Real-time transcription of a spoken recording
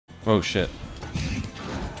Oh shit.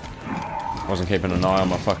 Wasn't keeping an eye on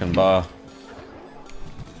my fucking bar.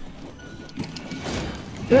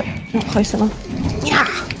 Not close enough. Yeah.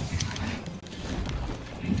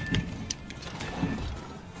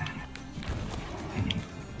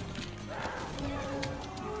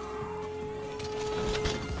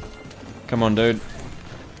 Come on, dude.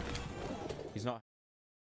 He's not.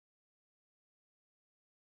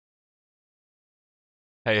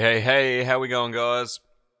 Hey, how we going, guys?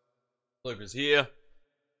 Lucas here.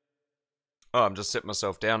 Oh, I'm just sitting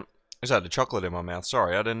myself down. I just had a chocolate in my mouth.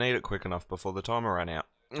 Sorry, I didn't eat it quick enough before the timer ran out.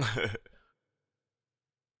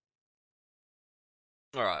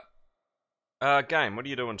 Alright. Game, what are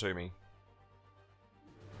you doing to me?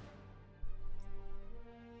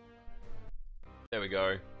 There we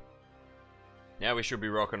go. Now we should be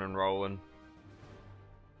rocking and rolling.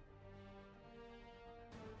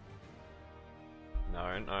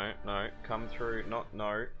 No. Come through. No.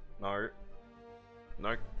 No.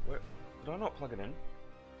 Where? Did I not plug it in?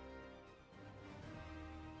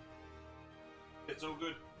 It's all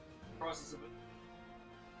good. Prices of it.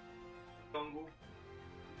 Dongle.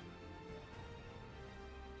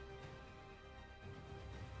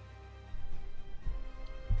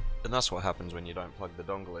 And that's what happens when you don't plug the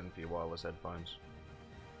dongle in for your wireless headphones.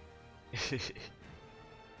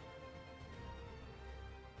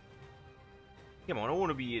 Come on, I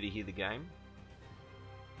want to be here to hear the game.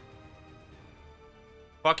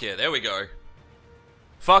 Fuck yeah, there we go.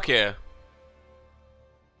 Fuck yeah.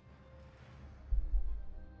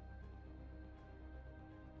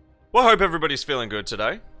 Well, I hope everybody's feeling good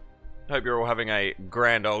today. Hope you're all having a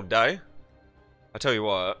grand old day. I tell you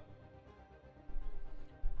what.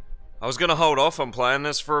 I was gonna hold off on playing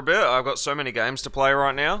this for a bit. I've got so many games to play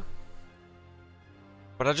right now.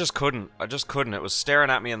 But I just couldn't. It was staring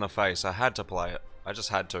at me in the face. I had to play it. I just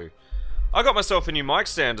had to. I got myself a new mic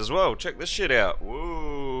stand as well. Check this shit out.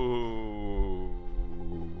 Whoa.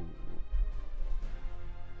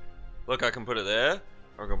 Look, I can put it there.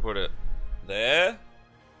 Or I can put it there.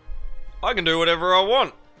 I can do whatever I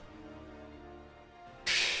want.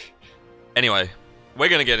 Anyway, we're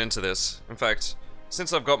gonna get into this. In fact,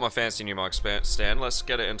 since I've got my fancy new mic stand, let's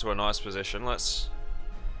get it into a nice position.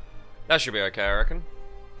 That should be okay, I reckon.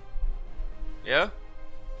 Yeah?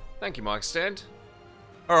 Thank you, mic stand.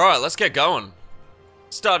 Alright, let's get going.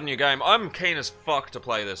 Start a new game. I'm keen as fuck to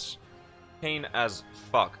play this. Keen as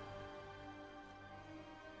fuck.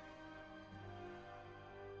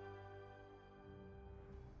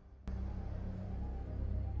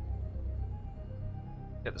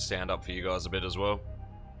 Get the stand up for you guys a bit as well.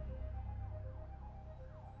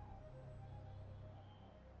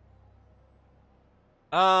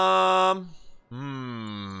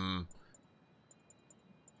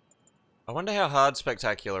 I wonder how hard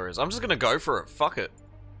Spectacular is. I'm just gonna go for it. Fuck it.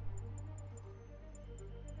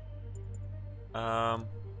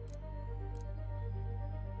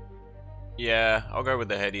 Yeah, I'll go with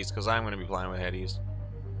the headies, because I'm gonna be playing with headies.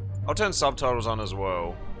 I'll turn subtitles on as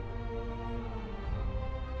well.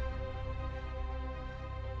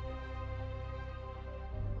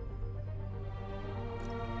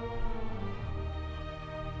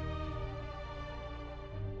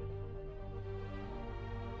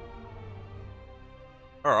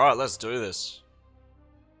 Alright, let's do this.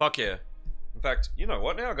 Fuck yeah. In fact, you know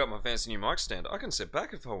what? Now I got my fancy new mic stand. I can sit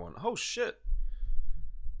back if I want. Oh shit.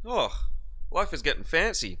 Oh, life is getting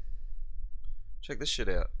fancy. Check this shit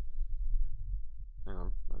out. Hang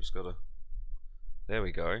on, I just gotta... There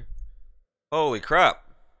we go. Holy crap.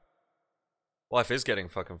 Life is getting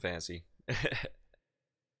fucking fancy.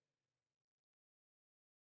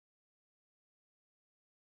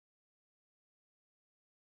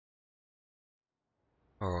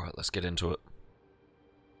 Alright, let's get into it.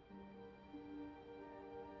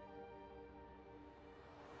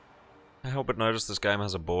 I can't help but notice this game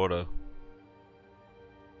has a border.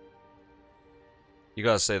 You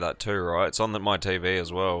guys see that too, right? It's on my TV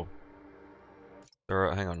as well.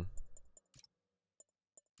 Alright, hang on.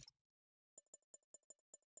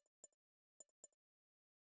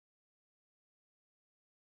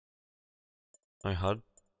 No HUD?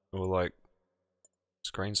 Or like,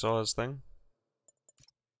 screen size thing?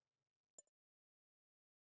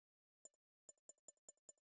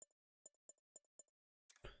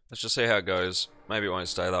 Let's just see how it goes. Maybe it won't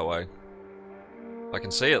stay that way. I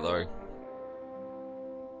can see it though.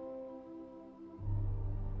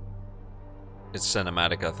 It's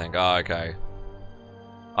cinematic, I think. Oh, okay.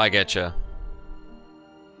 I getcha.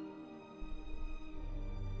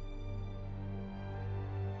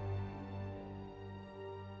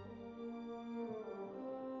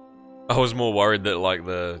 I was more worried that like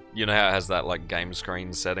the, you know how it has that like game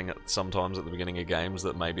screen setting at sometimes at the beginning of games,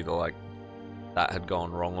 that maybe the like that had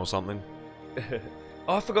gone wrong or something.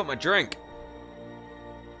 Oh, I forgot my drink.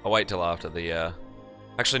 I'll wait till after the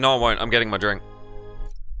actually no, I won't. I'm getting my drink.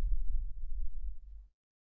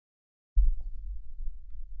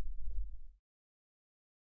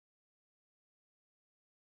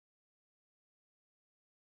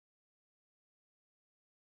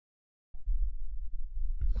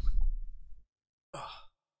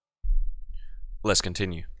 Let's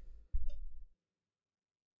continue.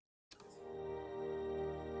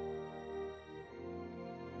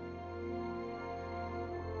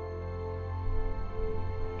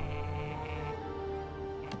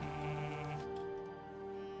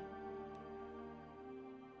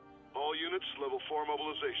 All units, level 4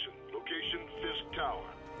 mobilization. Location, Fisk Tower.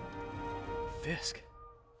 Fisk?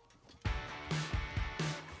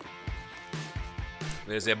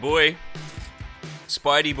 There's that boy.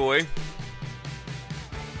 Spidey boy.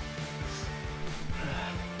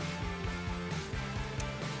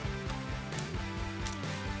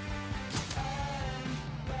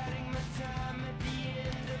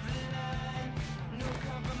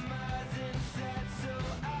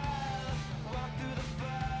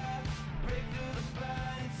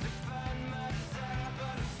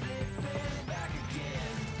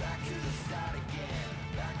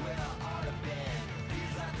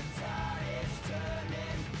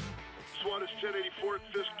 SWAT is 1084 at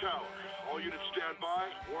Fisk Tower. All units stand by.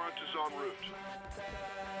 Warrant is en route.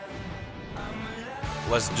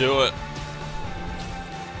 Let's do it.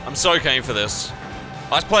 I'm so keen for this.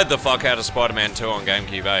 I played the fuck out of Spider-Man 2 on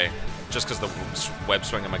GameCube, eh? Just because the web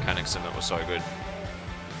swinger mechanics in it were so good.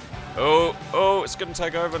 Oh, oh, it's gonna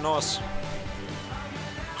take over. Nice.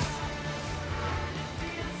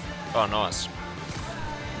 Oh, nice.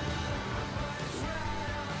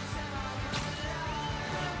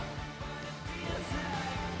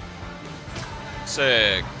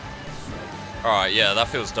 Sick. Alright, yeah, that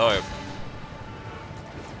feels dope.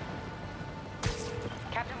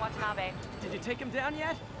 Captain Watanabe. Did you take him down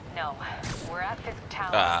yet? No, we're at Fisk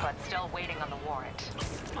Tower, but still waiting on the warrant.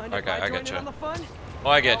 Mind Okay, if I join getcha. in on the fun? Oh,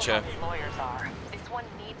 I getcha. All his lawyers are. This one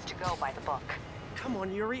needs to go by the book. Come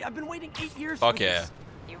on, Yuri. I've been waiting 8 years Fuck for yeah. this.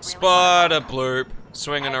 You really Spider bloop,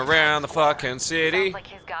 swinging around the fucking city. Sounds like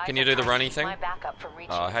his guys Can you are do the trying to runny keep thing? my backup from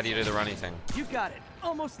reaching Oh, how do you do the the runny thing? You got it.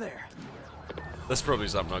 Almost there. That's probably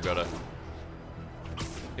something I gotta.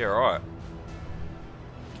 Yeah, alright.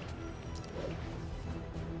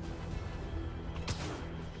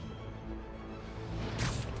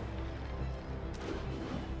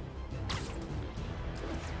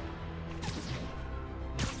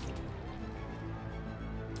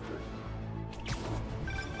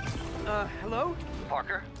 Hello?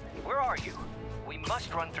 Parker, where are you? We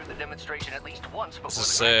must run through the demonstration at least once before This the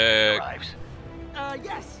is Grand sick. arrives.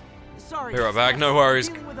 Yes. Sorry. Be right back, no worries.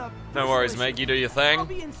 Dealing with a No worries, personal mate. You do your issue. I'll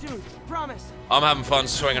thing. be in soon. Promise. I'm having fun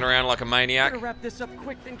swinging around like a maniac. Better wrap this up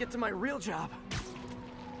quick, then get to my real job.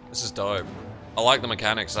 This is dope. I like the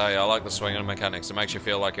mechanics, eh? I like the swinging mechanics. It makes you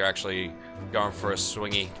feel like you're actually going for a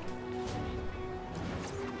swingy.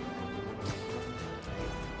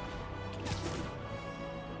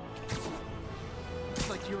 Looks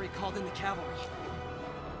like Yuri called in the cavalry.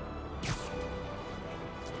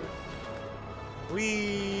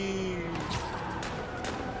 Whee!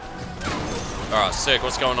 Alright, sick.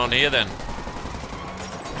 What's going on here then?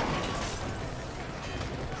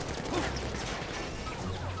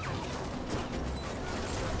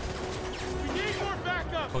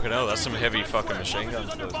 Fucking hell, that's some heavy fucking machine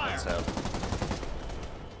guns. That's how.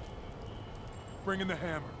 Bring in the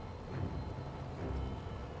hammer.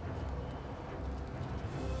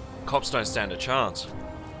 Cops don't stand a chance.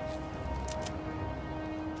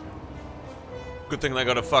 Good thing they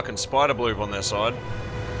got a fucking spider bloop on their side.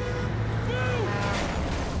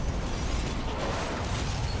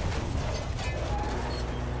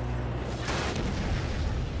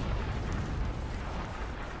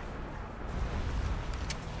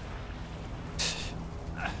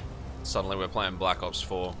 Suddenly we're playing Black Ops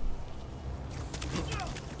 4.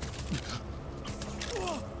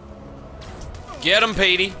 Get him,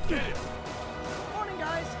 Petey! Morning,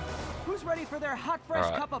 guys. Who's ready for their hot, fresh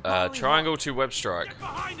cup of Alright, boiling triangle to web strike.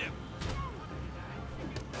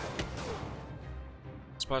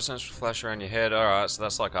 Spider sense will flash around your head. Alright, so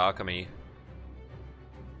that's like Arkham-y.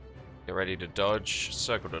 Get ready to dodge.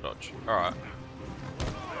 Circle to dodge. Alright.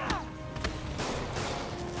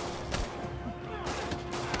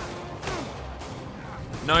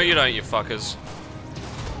 No, you don't, you fuckers.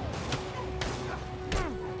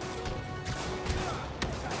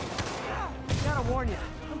 Gotta warn you,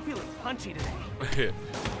 I'm feeling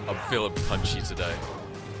I'm feeling punchy today.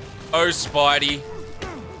 Oh, Spidey.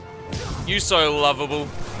 You so lovable.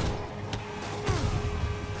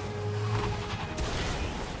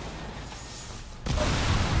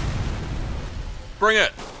 Bring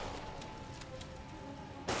it.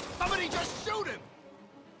 Somebody just shoot him!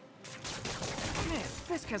 Man,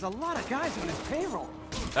 Fisk has a lot of guys on his payroll.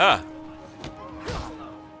 Ah.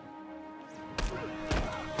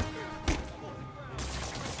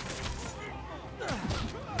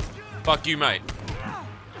 Fuck you, mate.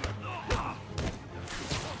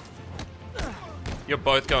 You're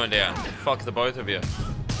both going down. Fuck the both of you.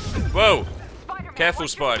 Whoa! Spider-Man, Careful,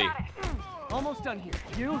 what's your Spidey. status? Almost done here.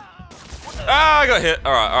 You? Ah, I got hit.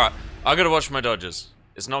 Alright, alright. I gotta watch my dodges.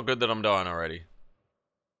 It's not good that I'm dying already.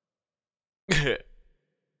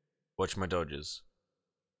 Watch my dodges.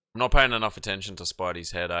 I'm not paying enough attention to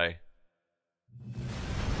Spidey's head, eh?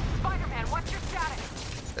 Spider-Man, what's your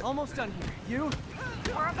status? Almost done here. You?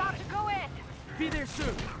 We're about to go in. Be there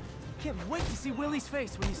soon. Can't wait to see Willie's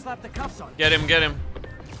face when you slap the cuffs on. Get him, get him.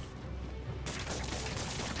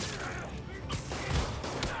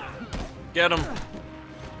 Get him.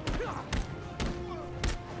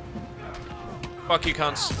 Fuck you,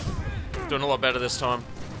 cunts. Doing a lot better this time.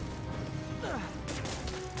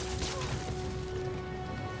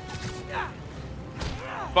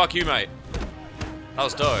 Fuck you, mate. That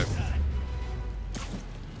was dope.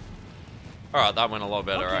 Alright, that went a lot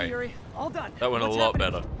better, Okay, eh? Yuri, all done. That went What's a lot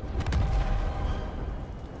happening? better.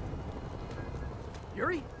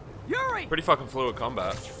 Yuri? Yuri! Pretty fucking fluid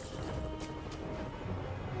combat.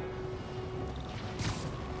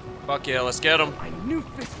 Fuck yeah, let's get him. I knew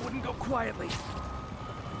Fisk wouldn't go quietly.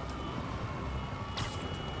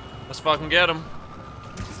 Let's fucking get him.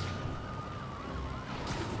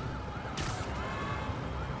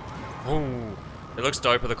 Ooh. It looks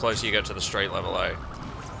doper the closer you get to the straight level, eh?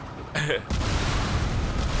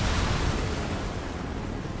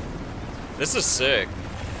 This is sick.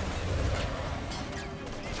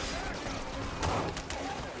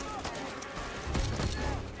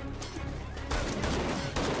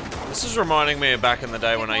 This is reminding me of back in the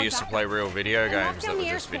day when I used to play real video games that were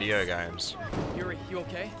just video games. Yuri, you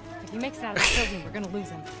okay? If he makes it out of the building, we're gonna lose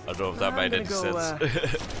him. I don't know if that made any sense.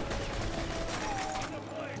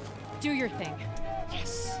 Do your thing.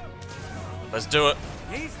 Let's do it.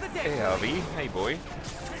 He's the Hey, day. Harvey. Hey, boy.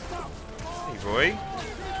 Hey, boy.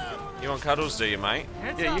 You want cuddles, do you, mate?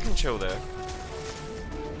 Hands Yeah, you up. can chill there.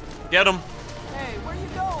 Get him. Hey, where you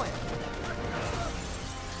going?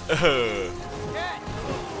 Get!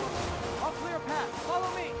 I'll clear a path. Follow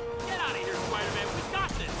me. Get out of here, Spider-Man. We got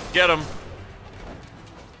this. Get him.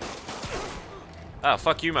 Ah,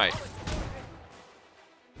 fuck you, mate.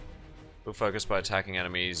 Will focus by attacking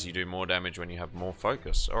enemies. You do more damage when you have more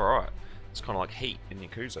focus. Alright. It's kind of like heat in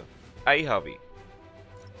Yakuza. Hey, Harvey.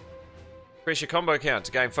 Increase your combo count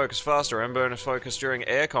to gain focus faster and bonus focus during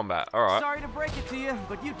air combat. Alright. Sorry to break it to you,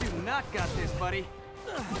 but you do not got this, buddy.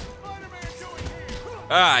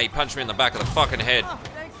 Ah, he punched me in the back of the fucking head. Oh,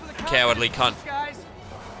 thanks for the Cowardly cunt. guys.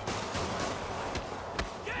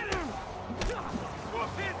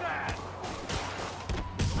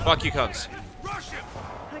 Fuck you, cunts.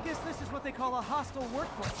 I guess this is what they call a hostile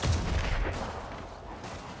workplace.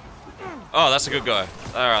 Oh, that's a good guy.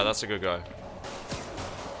 Alright, that's a good guy.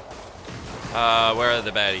 Where are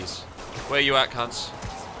the baddies? Where you at, cunts?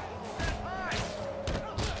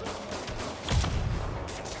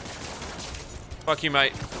 Fuck you,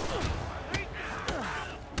 mate.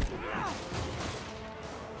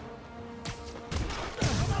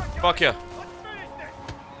 Fuck you.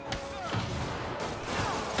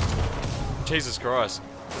 Jesus Christ.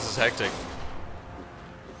 This is hectic.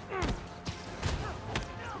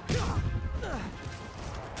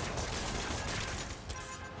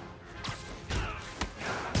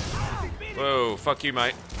 Whoa, fuck you,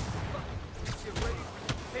 mate.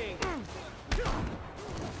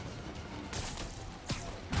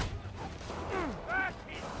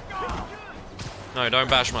 No, don't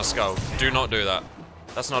bash my skull. Do not do that.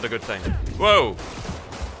 That's not a good thing. Whoa!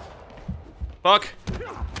 Fuck!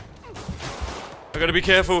 I gotta be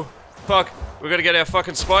careful. Fuck! We gotta get our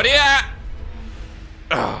fucking Spidey. Yeah!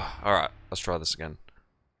 Alright, let's try this again.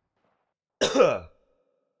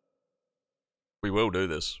 We will do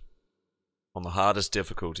this. On the hardest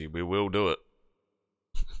difficulty, we will do it.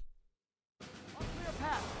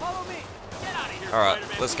 Alright,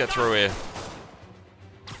 let's get through here.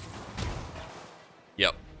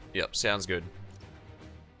 Yep, sounds good.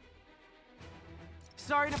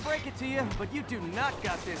 Sorry to break it to you, but you do not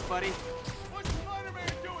got this, buddy. What's Spider-Man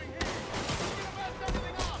doing here? He's gonna mess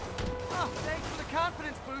everything up. Oh, thanks for the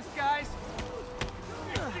confidence boost, guys.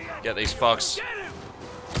 Get these fucks. Get him!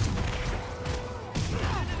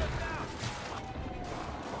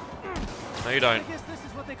 No, you don't. I guess this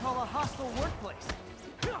is what they call a hostile workplace.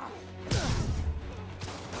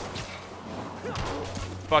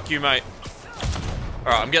 Fuck you, mate.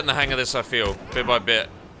 Alright, I'm getting the hang of this, I feel, bit by bit,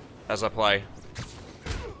 as I play.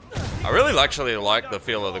 I really actually like the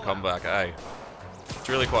feel of the combat, eh? It's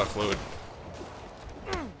really quite fluid.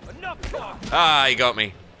 Ah, he got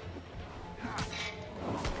me.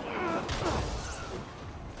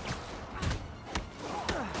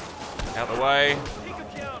 Out the way.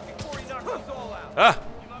 Ah!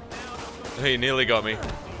 He nearly got me.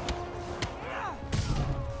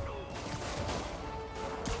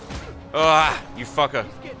 Ah, you fucker.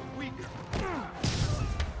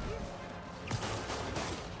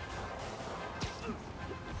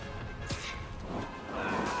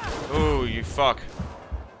 Ooh, you fuck.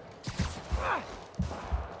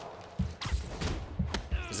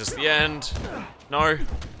 Is this the end? No.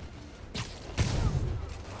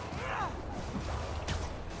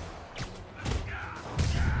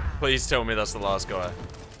 Please tell me that's the last guy.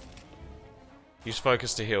 Use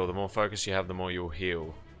focus to heal. The more focus you have, the more you'll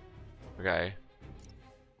heal. Okay.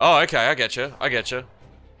 Oh, okay, I get you. I get you.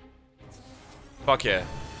 Fuck yeah.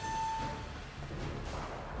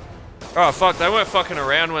 Oh, fuck, they weren't fucking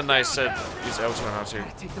around when they said use L2 and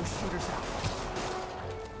R2. Take those shooters out.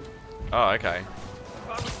 Oh, okay. If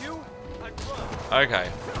I was you, I'd run.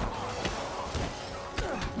 Okay.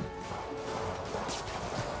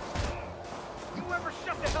 You ever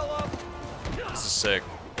shut the hell up? This is sick.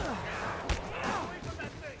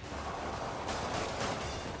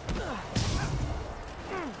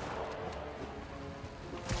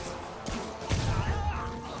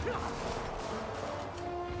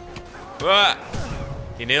 Ah!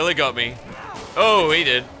 He nearly got me. Oh, he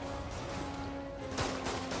did.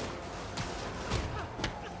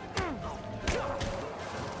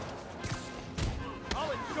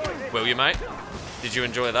 Will you, mate? Did you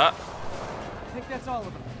enjoy that? I think that's all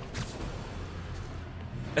of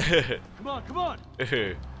them. Come on, come on.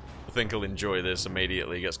 I think he'll enjoy this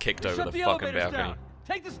immediately. He gets kicked over the fucking elevators balcony. down.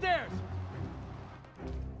 Take the stairs.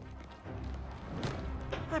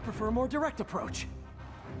 I prefer a more direct approach.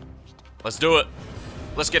 Let's do it.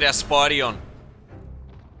 Let's get our Spidey on.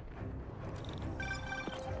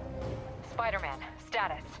 Spiderman,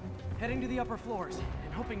 status. Heading to the upper floors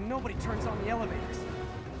and hoping nobody turns on the elevators.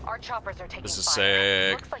 Our choppers are taking This is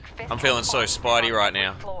fire. sick. Looks like Fisk I'm feeling has so bombed Spidey down right every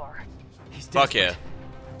now. floor. He's Fuck yeah. desperate.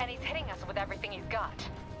 And he's hitting us with everything he's got.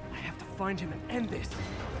 I have to find him and end this.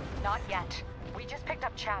 Not yet. We just picked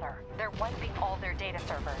up chatter. They're wiping all their data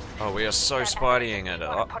servers. Oh, we are so That Spideying evidence it. is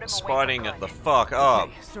what put him away for Spideying it good. the fuck up.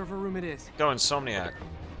 Okay, server room it is. Go Insomniac.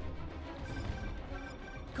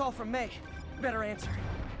 Call from May. Better answer.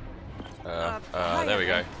 There Hi, we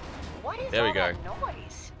go. What is There we all go. that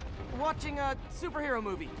noise? Watching a superhero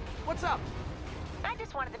movie. What's up? I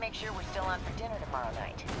just wanted to make sure we're still on for dinner tomorrow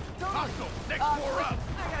night. Next floor up.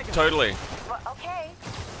 I gotta go. Totally. Well, okay.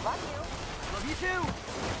 Love you. Love you too.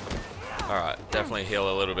 Alright, definitely heal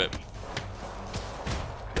a little bit.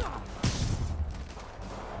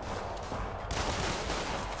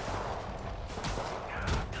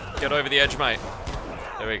 Get over the edge, mate.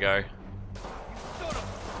 There we go.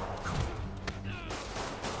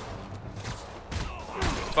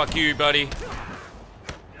 Fuck you, buddy.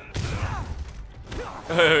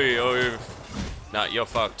 Oh. Nah, you're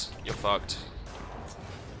fucked. You're fucked.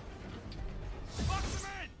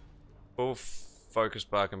 Full focus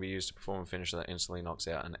bar can be used to perform a finisher that instantly knocks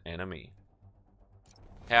out an enemy.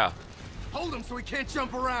 How? Hold him so he can't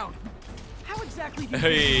jump around. How exactly do you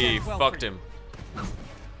Hey, well fucked for him.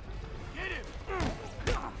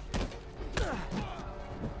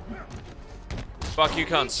 Fuck you,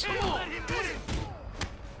 cunts.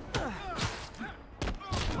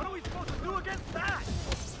 What are we supposed to do against that?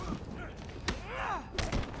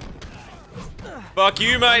 Fuck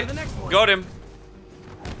you, mate. Got him.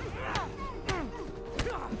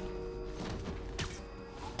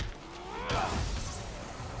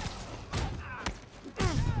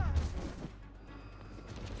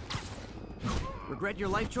 Regret your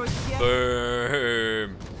life choices yet?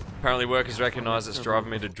 Boom. Apparently workers recognize it's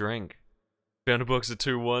driving me to drink. Found a box of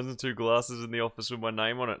 2 ones and 2 glasses in the office with my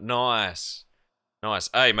name on it. Nice. Nice.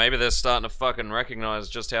 Hey, maybe they're starting to fucking recognize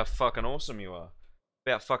just how fucking awesome you are.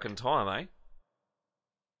 About fucking time,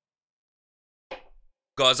 eh?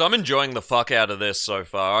 Guys, I'm enjoying the fuck out of this so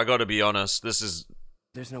far. I gotta be honest. There's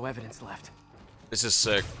no evidence left. This is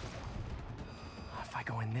sick. If I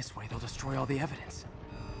go in this way, they'll destroy all the evidence.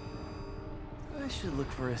 I should look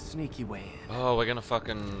for a sneaky way in. Oh, we're gonna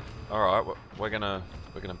fucking... Alright, we're gonna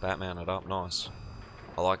Batman it up. Nice.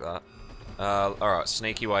 I like that. Alright,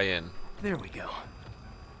 sneaky way in. There we go.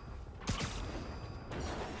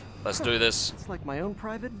 Let's do this. It's like my own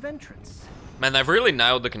private ventrance. Man, they've really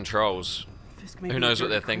nailed the controls. Fisk may Who be knows a what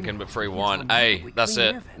they're dirty thinking, criminal, but free he has wine. a Hey, magically that's clean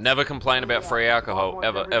it. air vent. Never complain about free alcohol.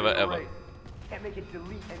 Ever, ever, ever.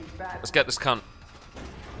 Let's get this cunt.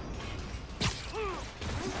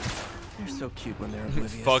 They're so cute when they're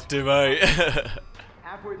oblivious. Fucked him, mate.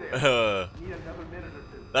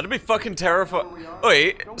 That'd be fucking terrifying.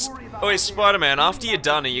 Oi, Spider-Man, after you're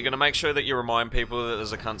done, are you gonna make sure that you remind people that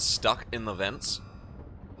there's a cunt stuck in the vents?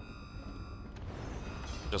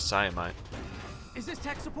 Just saying, mate. Is this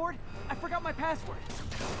tech support? I forgot my password.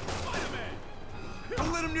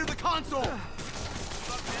 Don't let him near the console.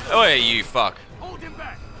 Oi, you fuck. Hold him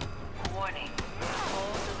back. Warning.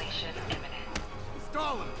 Full deletion imminent.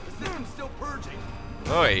 Stall him. The system's still purging.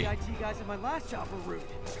 Oi. The IT guys at my last job were rude.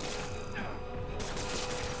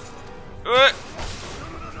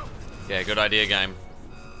 Yeah, good idea, game.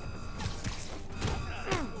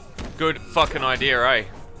 Good fucking idea, eh?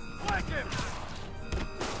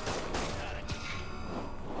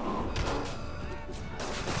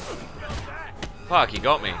 Fuck, he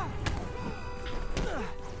got me.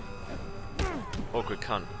 Awkward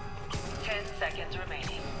cunt. 10 seconds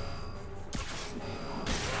remaining.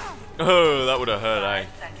 Oh, that would have hurt, eh?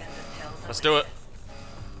 5 seconds until the Let's do it.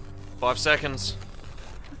 5 seconds.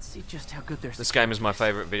 Let's see just how good they're. This game is my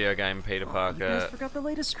favorite video game, Peter You Parker, guys forgot the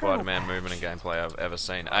latest kernel Spider-Man patch. movement and gameplay I've ever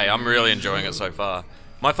seen. Hey, I'm really enjoying it so far.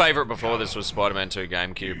 My favorite before this was Spider-Man 2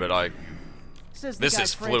 GameCube, but Says the this guy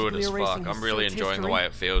is fluid as frantically fuck. erasing I'm his really search enjoying the history. way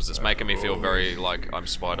it feels. It's making me feel very like I'm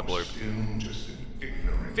Spider-Bloop.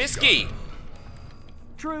 Fisky!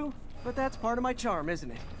 True, but that's part of my charm, isn't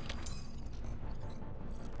it?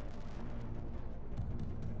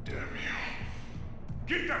 Damn you.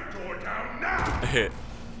 Keep that door down now!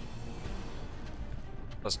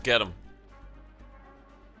 Let's get him.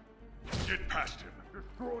 Get past him.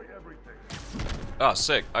 Destroy everything. Oh,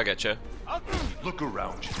 sick. I get you. Look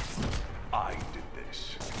around you. I did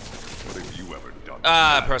this. What have you ever done?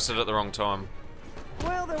 Ah, I pressed it at the wrong time.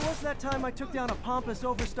 Well, there was that time I took down a pompous,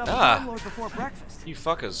 overstuffed Ah. landlord before breakfast. You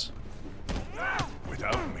fuckers.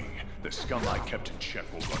 Without me, the scum I kept in check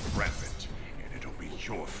will run rampant, and it'll be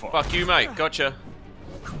your fault. Fuck you, mate. Gotcha.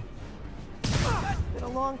 Been a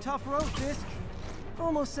long, tough road, Fisk.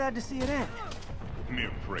 Almost sad to see it end.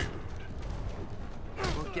 Mere prelude.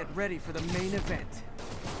 We'll get ready for the main event.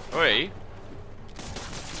 Oi.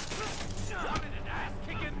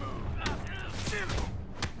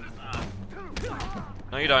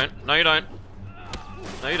 No, you don't. No, you don't.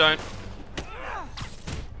 No, you don't.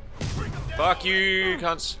 Fuck you,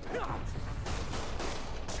 cunts.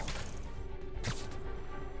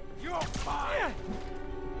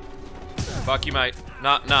 Fuck you, mate.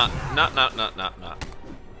 Nah.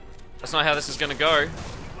 That's not how this is gonna go.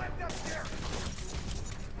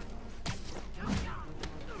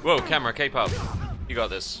 Whoa, camera, keep up. You got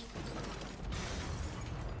this.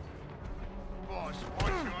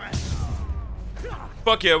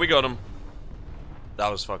 Fuck yeah, we got him. That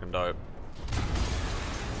was fucking dope.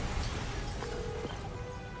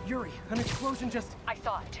 Yuri, an explosion just... I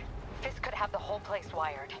saw it. Fisk could have the whole place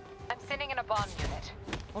wired. I'm sending in a bomb unit.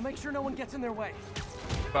 I'll make sure no one gets in their way.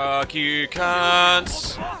 Fuck you,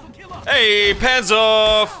 cunts. Hey, pants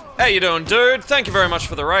off. How you doing, dude? Thank you very much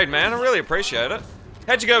for the raid, man. I really appreciate it.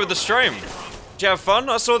 How'd you go with the stream? Did you have fun?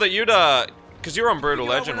 I saw that you'd, because you were on Brutal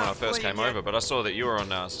Legend when I first came over, but I saw that you were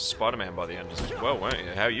on Spider-Man by the end as well, weren't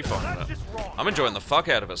you? How are you finding it? I'm enjoying the fuck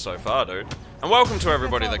out of it so far, dude. And welcome to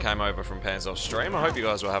everybody that came over from Pans Off stream. I hope you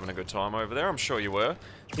guys were having a good time over there. I'm sure you were.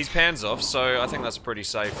 He's Pans Off, so I think that's a pretty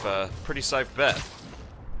safe bet.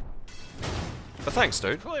 But thanks,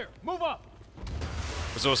 dude. Clear, move up.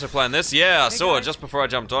 Was also playing this. Yeah, I saw it guys. just before I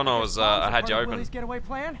jumped on. I had you open. Willie's getaway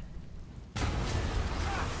plan?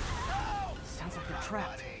 Sounds like they're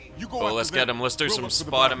trapped. Well, let's get him. Let's do some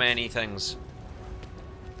Spider-Man-y things.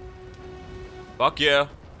 Fuck yeah.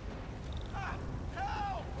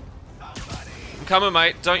 I'm coming,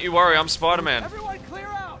 mate. Don't you worry. I'm Spider-Man. Everyone clear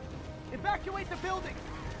out. Evacuate the building.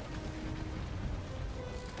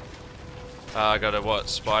 I gotta what?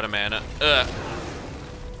 Spider-Man it. Ugh.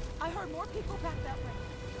 I heard more people back that way.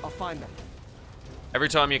 I'll find them. Every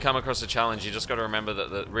time you come across a challenge, you just gotta remember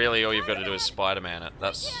that really all you've got to do is Spider-Man it.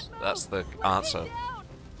 That's the answer.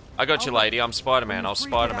 I got you, lady. I'm Spider-Man. I'll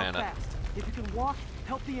Spider-Man it. If you can walk,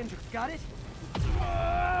 help the injured. Got it?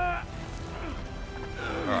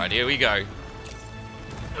 Alright, here we go.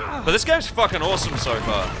 But this game's fucking awesome so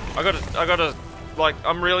far. I gotta, like,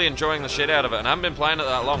 I'm really enjoying the shit out of it, and I haven't been playing it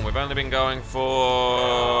that long. We've only been going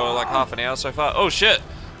for, like, half an hour so far. Oh, shit!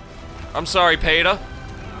 I'm sorry, Peter.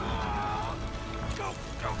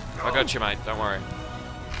 I got you, mate. Don't worry.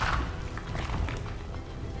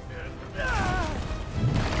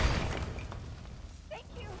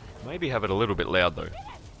 Maybe have it a little bit loud though.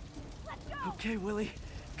 Okay, Willie,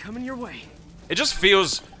 coming your way. It just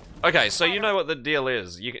feels... Okay, so you know what the deal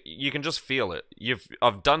is. You can just feel it.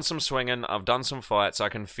 I've done some swinging, I've done some fights, I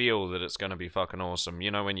can feel that it's gonna be fucking awesome.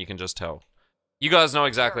 You know when you can just tell. You guys know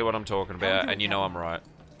exactly what I'm talking about, and you know I'm right.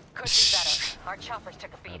 Could be better. Our choppers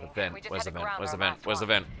took a beating. The vent. We just Where's had the to vent? ground Where's the our vent? last Where's the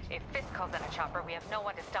one. vent? If Fisk calls in a chopper, we have no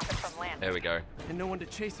one to stop it from landing. There we go. And no one to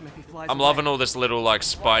chase him if he flies I'm away. loving all this little, like,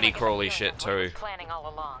 Looks Spidey like crawly it's shit, what he was too. planning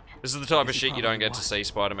all along. This is the type of Guess he shit you don't probably get to was. see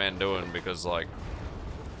Spider-Man doing, because, like...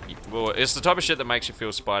 Well, it's the type of shit that makes you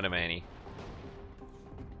feel Spider-Man-y.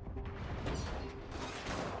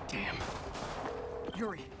 Damn.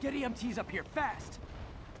 Yuri, get EMTs up here, fast!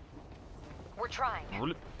 We're trying.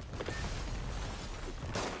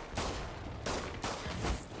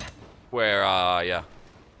 Where are ya?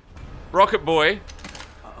 Rocket Boy!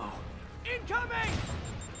 Uh-oh. Incoming!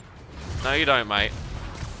 No, you don't, mate.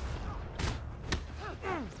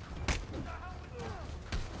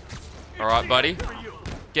 Alright, buddy.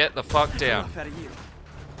 Get the fuck down. Enough out of you.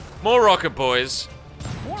 More Rocket Boys.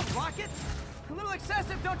 More rockets? A little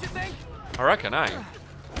excessive, don't you think? I reckon, eh?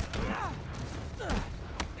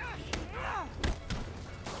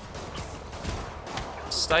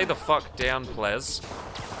 Stay the fuck down, Plez.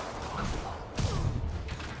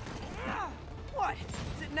 What?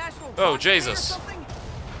 Is it National Oh, Rocket Day or Jesus. something?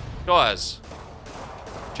 Guys.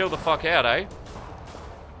 Chill the fuck out, eh?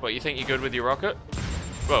 What, you think you're good with your rocket?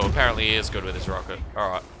 Well, apparently he is good with his rocket.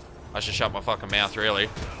 Alright. I should shut my fucking mouth, really.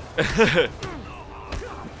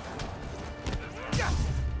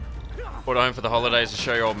 Brought home for the holidays to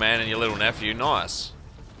show your old man and your little nephew. Nice.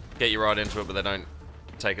 Get you right into it, but they don't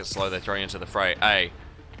take it slow. They throw you into the fray. Hey.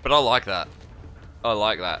 But I like that. I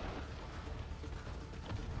like that.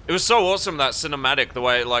 It was so awesome, that cinematic, the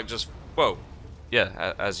way it, like, just... Whoa.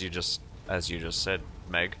 Yeah, as you just said,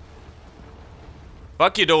 Meg.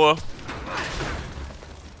 Fuck your door.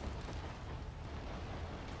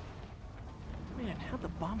 Man, how'd the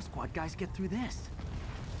bomb squad guys get through this?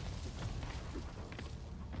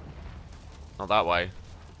 Not that way.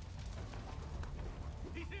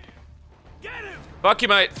 Get him! Fuck you,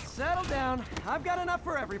 mate. Settle down. I've got enough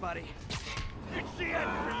for everybody.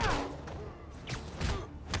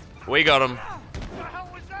 We got him.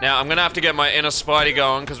 Now, I'm gonna have to get my inner Spidey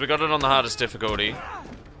going, because we got it on the hardest difficulty.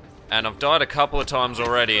 And I've died a couple of times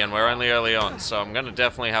already, and we're only early on, so I'm gonna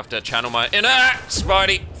definitely have to channel my inner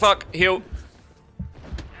Spidey. Fuck, heal.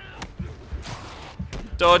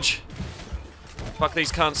 Dodge. Fuck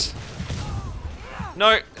these cunts.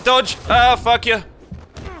 No, dodge. Ah, fuck you.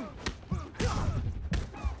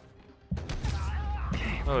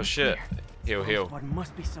 Oh shit. Heal, heal. Squad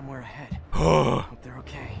must be somewhere ahead. Hope they're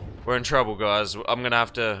okay. We're in trouble, guys. I'm gonna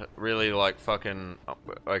have to really, like, fucking...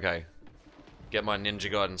 Okay. Get my Ninja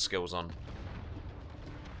Gaiden skills on.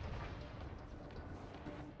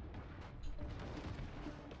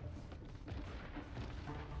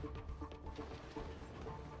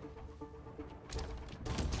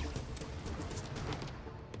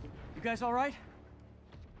 You guys alright?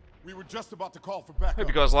 We were just about to call for backup. Hope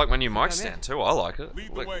you guys like my new mic I'm in. stand too. I like it. Lead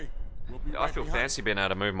the Look, way. We'll be I right feel behind. fancy being able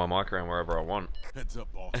to move my mic around wherever I want. Heads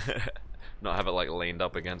up, boss. Not have it like leaned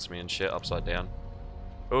up against me and shit, upside down.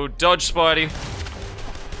 Oh, dodge, Spidey.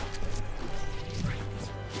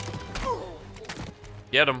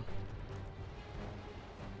 Get him.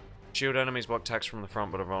 Shield enemies block attacks from the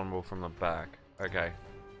front but are vulnerable from the back. Okay.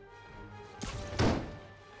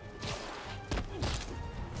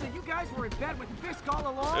 So you guys were in bed with Fisk all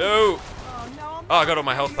along? Oh! Oh, no, I'm Oh, I not got all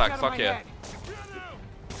my health getting back. out of Fuck my yeah. head.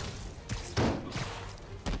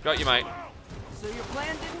 Got you, mate. So your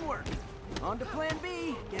plan didn't work. On to plan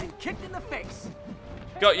B, getting kicked in the face.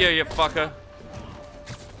 Got you, you fucker.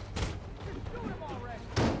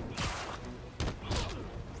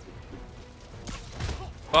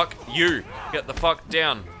 Fuck you. Get the fuck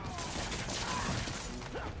down.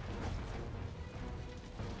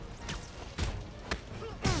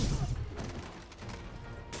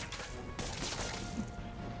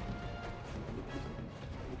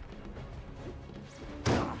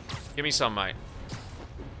 Give me some, mate.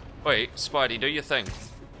 Wait, Spidey, do your thing.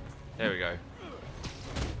 There we go.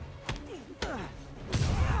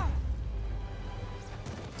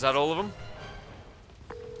 Is that all of them?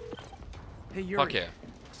 Hey, Yuri. Fuck yeah.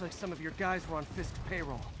 Looks like some of your guys were on Fisk's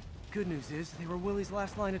payroll. Good news is, they were Willie's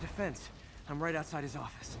last line of defense. I'm right outside his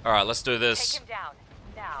office. Alright, let's do this. Take him down.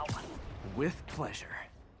 Now. With pleasure.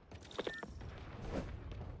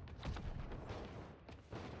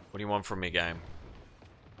 What do you want from me, game?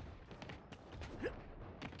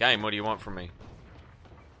 Game, what do you want from me?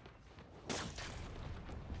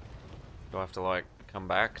 Do I have to, like, come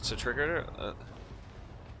back to trigger it?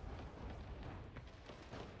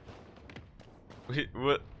 Wait,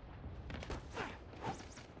 what?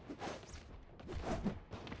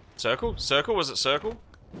 Circle? Circle? Was it circle?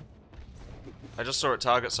 I just saw it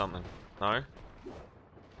target something. No?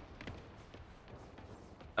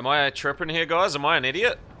 Am I tripping here, guys? Am I an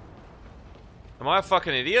idiot? Am I a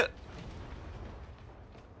fucking idiot?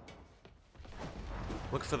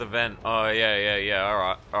 Look for the vent. Oh,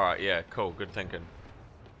 yeah. Alright, yeah, cool. Good thinking.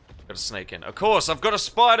 Gotta sneak in. Of course, I've got a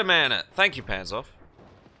Spiderman it! Thank you, Pants Off.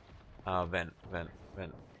 Vent.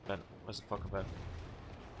 Where's the fucking vent?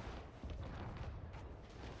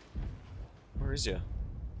 Where is you?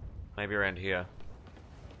 Maybe around here.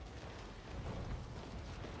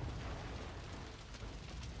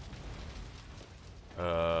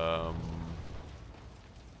 I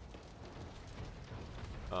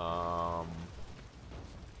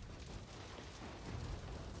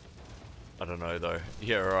don't know though.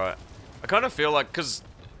 Yeah, right. I kind of feel like, cause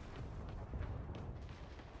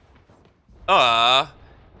I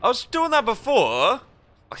was doing that before.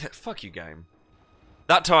 Okay, fuck you, game.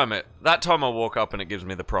 That time I walk up and it gives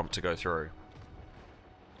me the prompt to go through.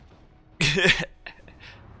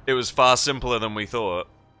 It was far simpler than we thought.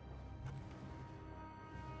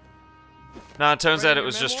 Nah, it turns out it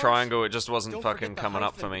was just triangle, it just wasn't fucking coming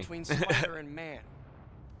up for me. Spider and man.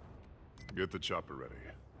 Get the chopper ready.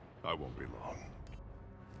 I won't be long.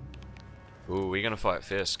 Ooh, we're gonna fight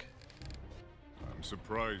Fisk. I'm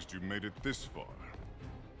surprised you made it this far.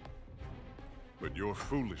 But your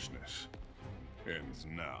foolishness ends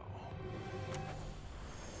now.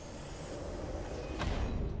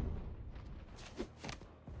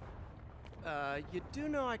 You do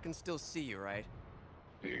know I can still see you, right?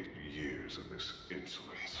 8 years of this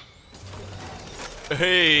insolence.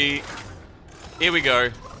 Hey! Here we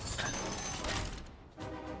go.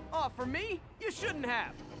 Oh, for me? You shouldn't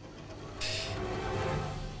have.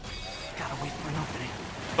 Gotta wait for an opening.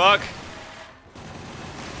 Fuck!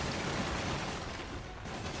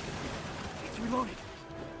 It's reloading.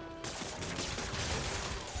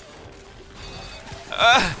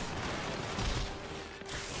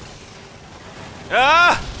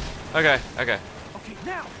 Okay. Okay,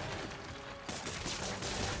 now.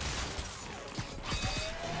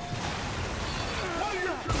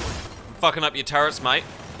 Fucking up your turrets, mate.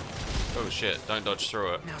 Oh shit, don't dodge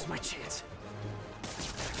through it. Now's my chance.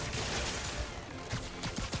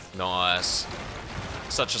 Nice.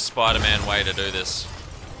 Such a Spider-Man way to do this.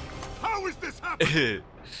 How is this happening?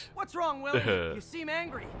 What's wrong, Willie? You seem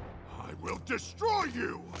angry. I will destroy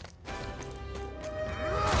you!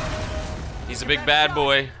 He's a big bad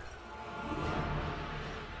boy.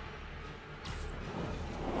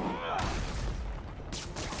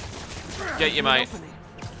 Get you, mate.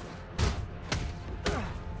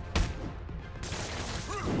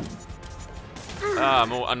 Ah,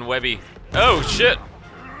 more unwebby. Oh, shit!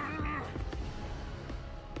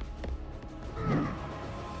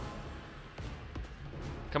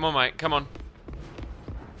 Come on, mate. Come on.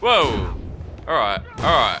 Whoa! Alright.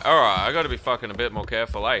 I gotta be fucking a bit more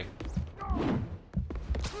careful, eh?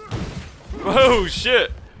 Whoa,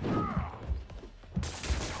 shit!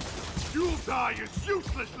 You'll die as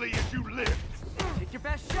uselessly as you live! Take your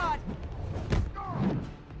best shot.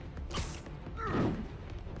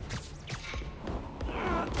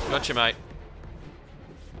 Gotcha, mate.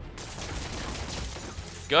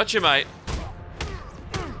 Gotcha, mate.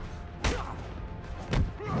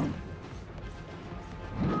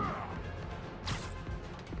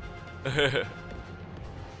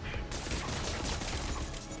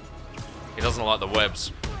 He doesn't like the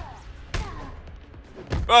webs.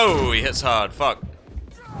 Oh, he hits hard. Fuck.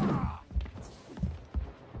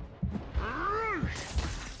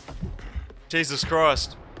 Jesus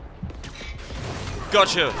Christ.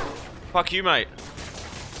 Gotcha. Fuck you, mate.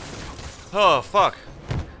 Oh, fuck.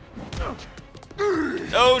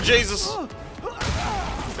 Oh, Jesus.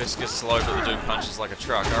 Best get slow, but the dude punches like a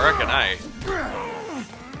truck. I reckon, eh?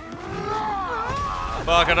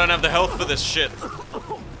 Fuck, I don't have the health for this shit.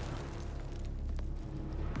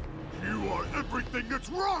 You are everything that's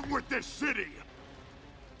wrong with this city!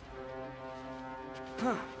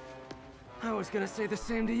 Huh. I was gonna say the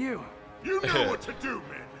same to you. You know what to do,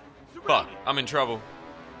 man! Fuck, I'm in trouble.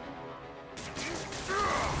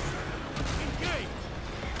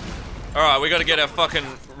 Alright, we gotta get our fucking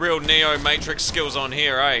real Neo Matrix skills on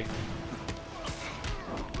here, eh?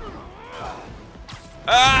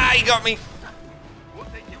 Ah, he got me! We'll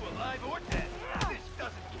take you alive or dead. This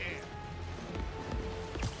doesn't care.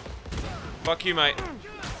 Fuck you, mate.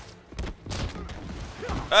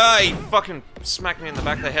 Ah, he fucking smacked me in the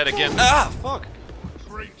back of the head again. Ah, fuck!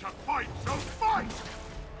 Trained to fight, so fight!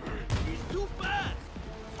 He's too fast!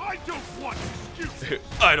 I don't want excuses.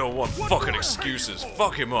 I don't want fucking excuses.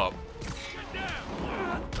 Fuck him up.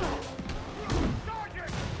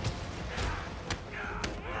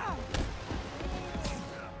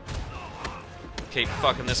 Keep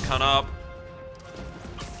fucking this cunt up.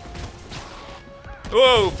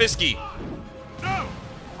 Whoa, Fisky. No,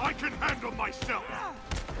 I can handle myself.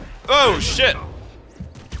 Oh, shit.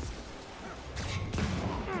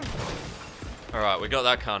 Alright, we got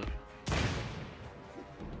that cunt.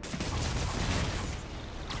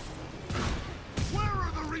 Where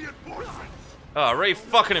are the reinforcements? Oh,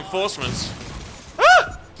 fucking enforcements.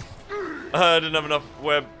 Ah! I didn't have enough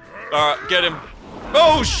web. Alright, get him.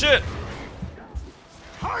 Oh, shit.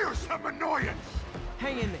 Tiresome annoyance.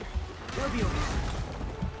 Hang in there. We'll be okay.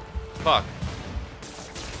 Fuck.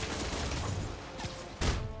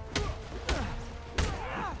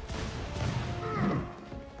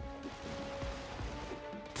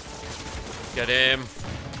 Get him.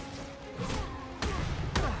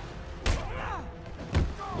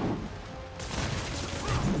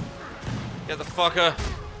 Get the fucker.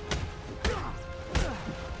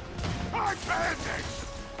 I'm bandaged.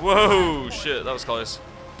 Whoa, shit, that was close.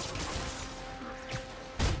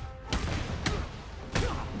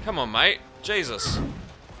 Come on, mate. Jesus.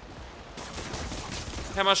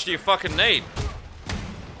 How much do you fucking need?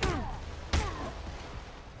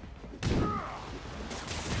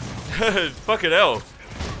 Fucking hell.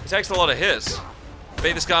 It takes a lot of hits.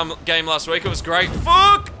 Beat this game last week, it was great.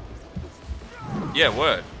 Fuck! Yeah,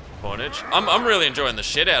 word. Pornage. I'm really enjoying the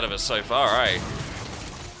shit out of it so far, eh?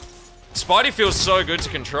 Spidey feels so good to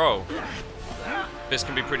control. This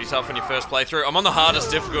can be pretty tough on your first playthrough. I'm on the hardest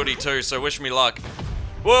difficulty too, so wish me luck.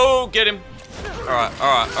 Whoa, get him. Alright,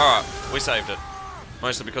 alright, alright. We saved it.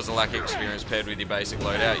 Mostly because of lack of experience paired with your basic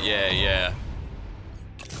loadout. Yeah, yeah.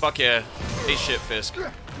 Fuck yeah. Eat shit, Fisk.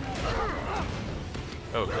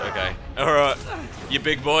 Oh, okay. Alright. You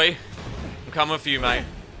big boy. I'm coming for you, mate.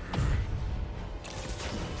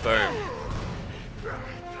 Boom.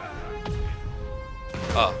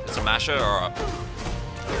 Oh, it's a masher? Alright.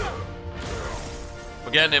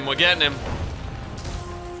 We're getting him, we're getting him.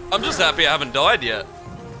 I'm just happy I haven't died yet.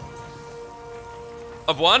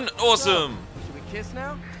 I've won? Awesome! Should we kiss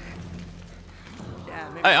now? Yeah,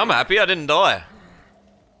 maybe. Hey, I'm happy I didn't die.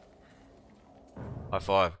 High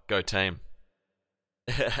five. Go team.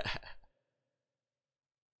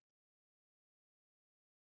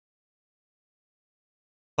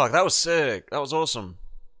 Fuck, that was sick. That was awesome.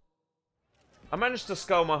 I managed to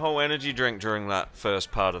scull my whole energy drink during that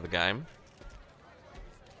first part of the game.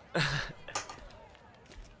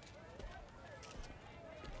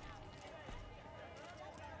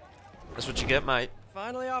 That's what you get, mate.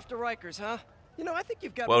 Finally off to Rikers, huh? You know, I think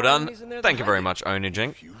you've got Well more done. enemies in there Thank than you very I do. much,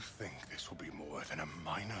 Onijink. If you think this will be more than a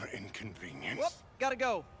minor inconvenience. Whoop, gotta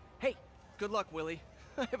go. Hey, good luck, Willie.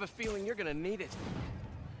 I have a feeling you're gonna need it.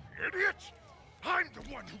 Idiot! I'm the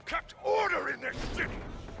one who kept order in this city!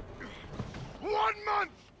 1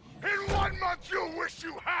 month! In 1 month you'll wish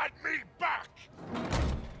you had me back!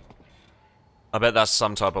 I bet that's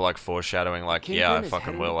some type of like foreshadowing, like, yeah, I Kingpin is fucking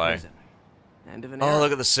heading will, to eh? prison. End of an Oh, era.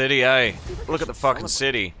 look at the city, eh? Look at the fucking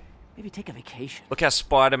city. Maybe take a vacation. Look how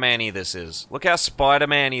Spider-Man-y this is. Look how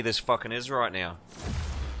Spider-Man-y this fucking is right now.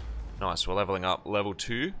 Nice, we're leveling up. Level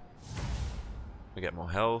 2. We get more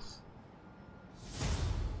health.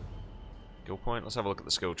 Skill point. Let's have a look at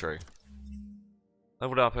the skill tree.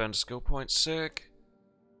 Leveled up, earned skill point. Sick.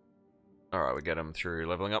 Alright, we get them through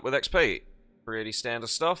leveling up with XP. Pretty standard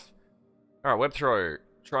stuff. Alright, web throw.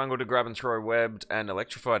 Triangle to grab and throw webbed and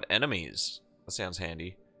electrified enemies. That sounds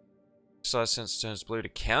handy. Size sense turns blue to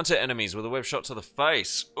counter enemies with a web shot to the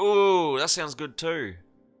face. Ooh, that sounds good too.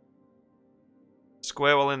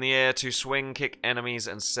 Square while in the air to swing, kick enemies,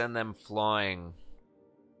 and send them flying.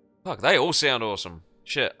 Fuck, they all sound awesome.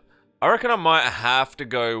 Shit. I reckon I might have to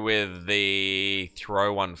go with the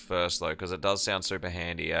throw one first though, because it does sound super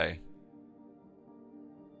handy, eh?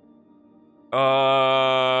 No,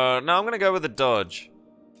 I'm gonna go with the dodge.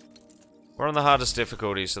 We're on the hardest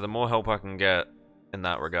difficulty, so the more help I can get in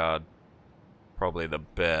that regard, probably the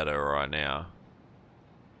better right now.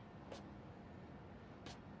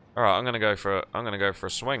 All right, I'm gonna go for a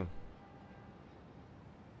swing.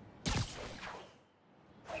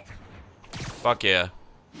 Fuck yeah.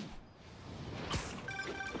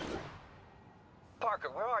 Parker,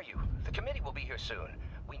 where are you? The committee will be here soon.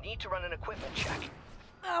 We need to run an equipment check.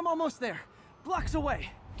 I'm almost there. Blocks away.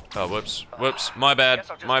 Oh, whoops, whoops. My bad. Guess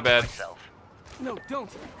I'll just My do it bad. myself. No, don't.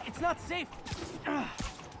 It's not safe. All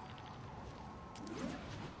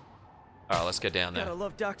right, let's get down there. Gotta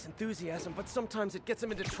love Doc's enthusiasm, but sometimes it gets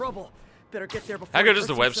him into trouble. Better get there before. How he good is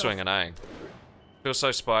the hurts web himself. swinging, eh? Feels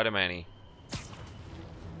so Spider-Man-y.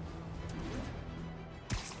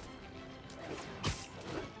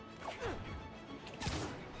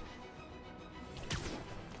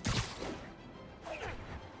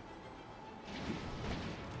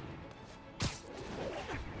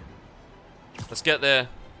 Let's get there.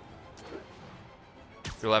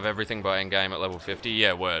 You'll have everything by endgame at level 50.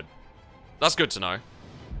 Yeah, word. That's good to know.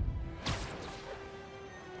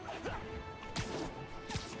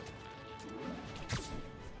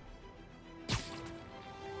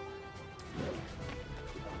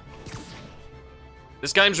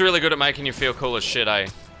 This game's really good at making you feel cool as shit, eh?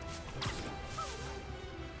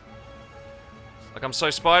 Like, I'm so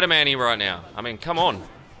Spider-Man-y right now. I mean, come on.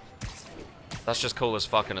 That's just cool as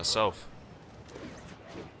fuck in itself.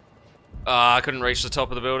 Ah, I couldn't reach the top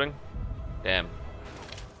of the building. Damn.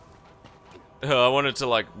 I wanted to,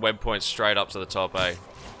 like, web point straight up to the top, eh?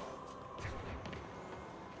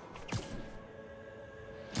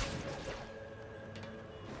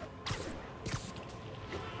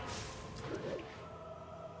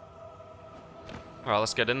 Alright,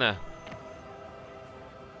 let's get in there.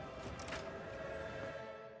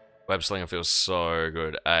 Web slinger feels so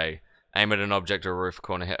good, eh? Aim at an object or roof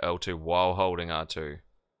corner, hit L2 while holding R2.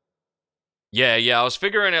 Yeah, I was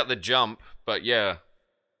figuring out the jump, but yeah.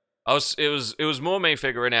 It was more me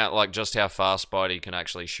figuring out, like, just how fast Spidey can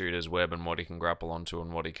actually shoot his web and what he can grapple onto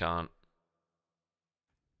and what he can't.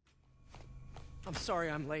 I'm sorry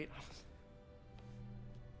I'm late.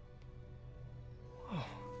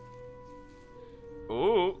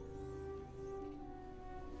 Ooh.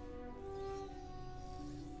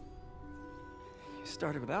 You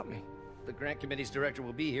started without me. The grant committee's director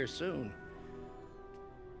will be here soon.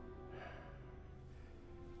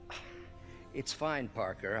 It's fine,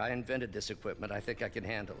 Parker. I invented this equipment. I think I can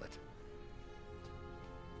handle it.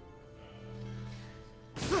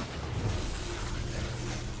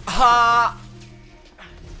 Ha!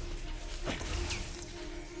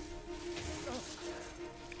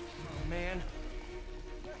 Oh, man.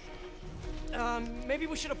 Maybe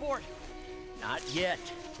we should abort. Not yet.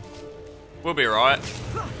 We'll be right.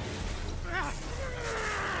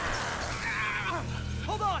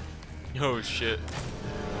 Hold on. Oh shit.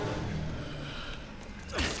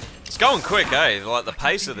 It's going quick, eh? Like the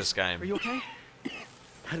pace of this game. Are you okay?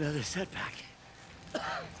 Another setback.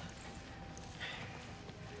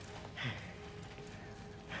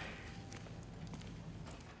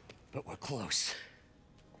 But we're close.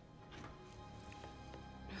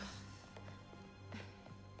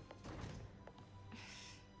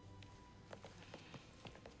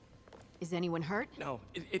 Is anyone hurt? No,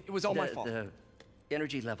 it was all my fault. The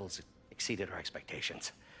energy levels exceeded our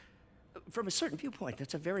expectations. From a certain viewpoint,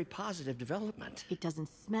 that's a very positive development. It doesn't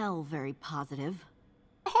smell very positive.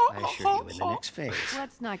 I assure you, in the next phase.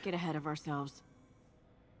 Let's not get ahead of ourselves.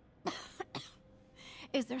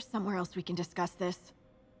 Is there somewhere else we can discuss this?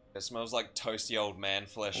 It smells like toasty old man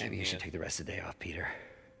flesh. Maybe in you here. should take the rest of the day off, Peter.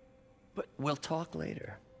 But we'll talk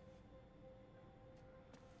later.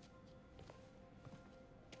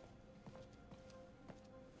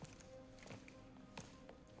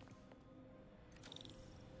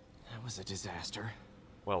 That was a disaster.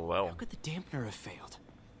 Well. How could the dampener have failed?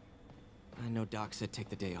 I know Doc said take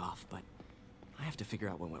the day off, but I have to figure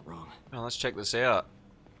out what went wrong. Well, let's check this out.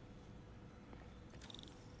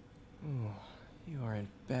 Ooh, you are in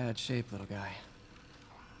bad shape, little guy.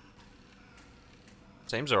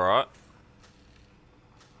 Seems alright.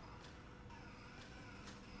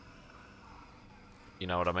 You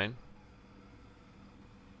know what I mean?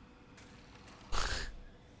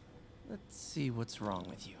 Let's see what's wrong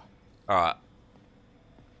with you. Alright.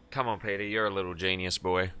 Come on, Peter. You're a little genius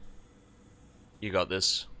boy. You got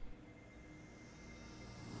this.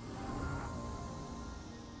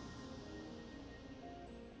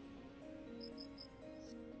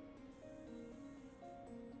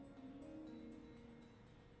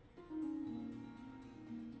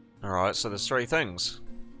 Alright, so there's three things.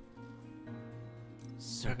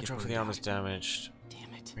 Circuit control for the arm is damaged.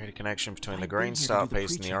 Damn it. Create a connection between I've the been green here to start do the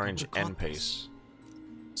piece and the pre-check. I orange would've caught end this. piece.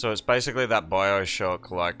 So it's basically that Bioshock,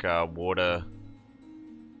 like,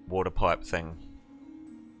 water pipe thing.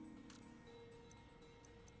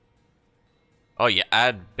 Oh, you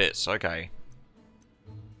add bits, okay.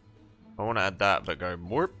 I want to add that, but go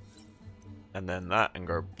warp. And then that, and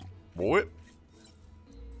go warp.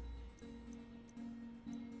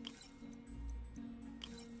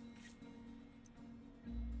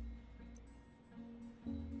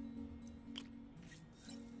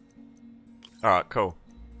 Alright, cool.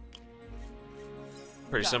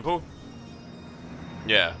 Pretty simple.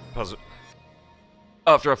 Yeah,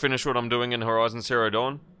 after I finish what I'm doing in Horizon Zero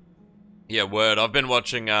Dawn. Yeah, word. I've been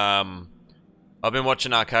watching Archaic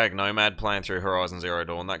Nomad playing through Horizon Zero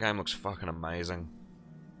Dawn. That game looks fucking amazing.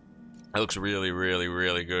 It looks really, really,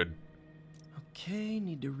 really good. Okay,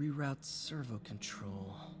 need to reroute servo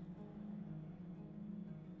control.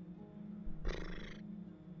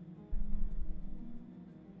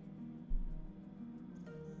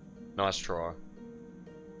 Nice try.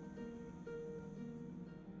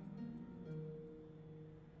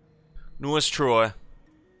 Nice try.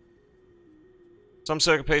 Some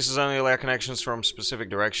circuit pieces only allow connections from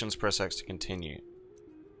specific directions. Press X to continue.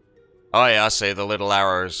 Oh yeah, I see the little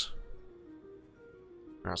arrows.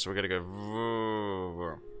 Alright, so we gotta go.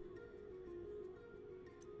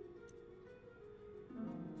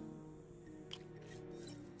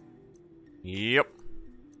 Yep.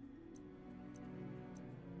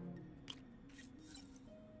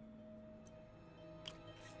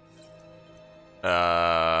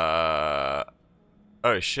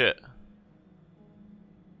 Oh shit.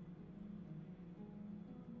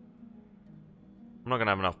 I'm not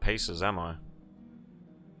gonna have enough pieces, am I?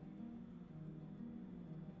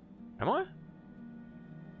 Am I?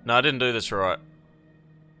 No, I didn't do this right.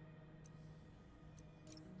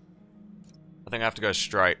 I think I have to go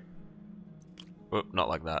straight. Whoop, not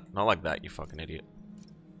like that. Not like that, you fucking idiot.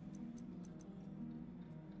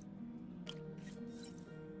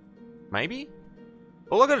 Maybe?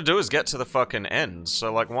 All I gotta do is get to the fucking end,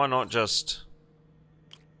 so like, why not just...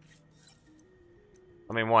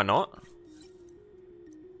 I mean, why not?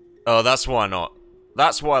 Oh, that's why not.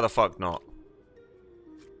 That's why the fuck not.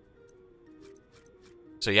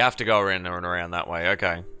 So you have to go around and around that way,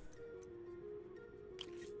 okay.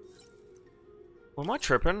 Well, am I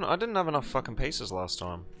tripping? I didn't have enough fucking pieces last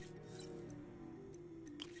time.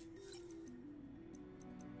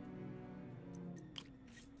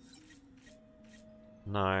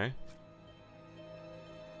 No.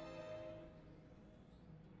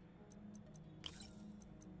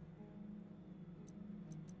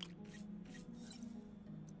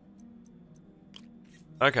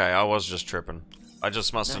 Okay, I was just tripping. I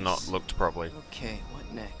just must have not looked properly. Okay,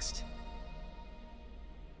 what next?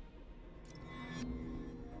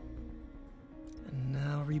 And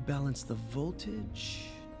now rebalance the voltage.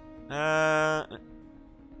 Made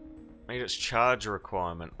its charge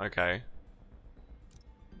requirement. Okay.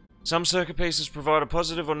 Some circuit pieces provide a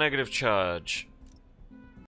positive or negative charge.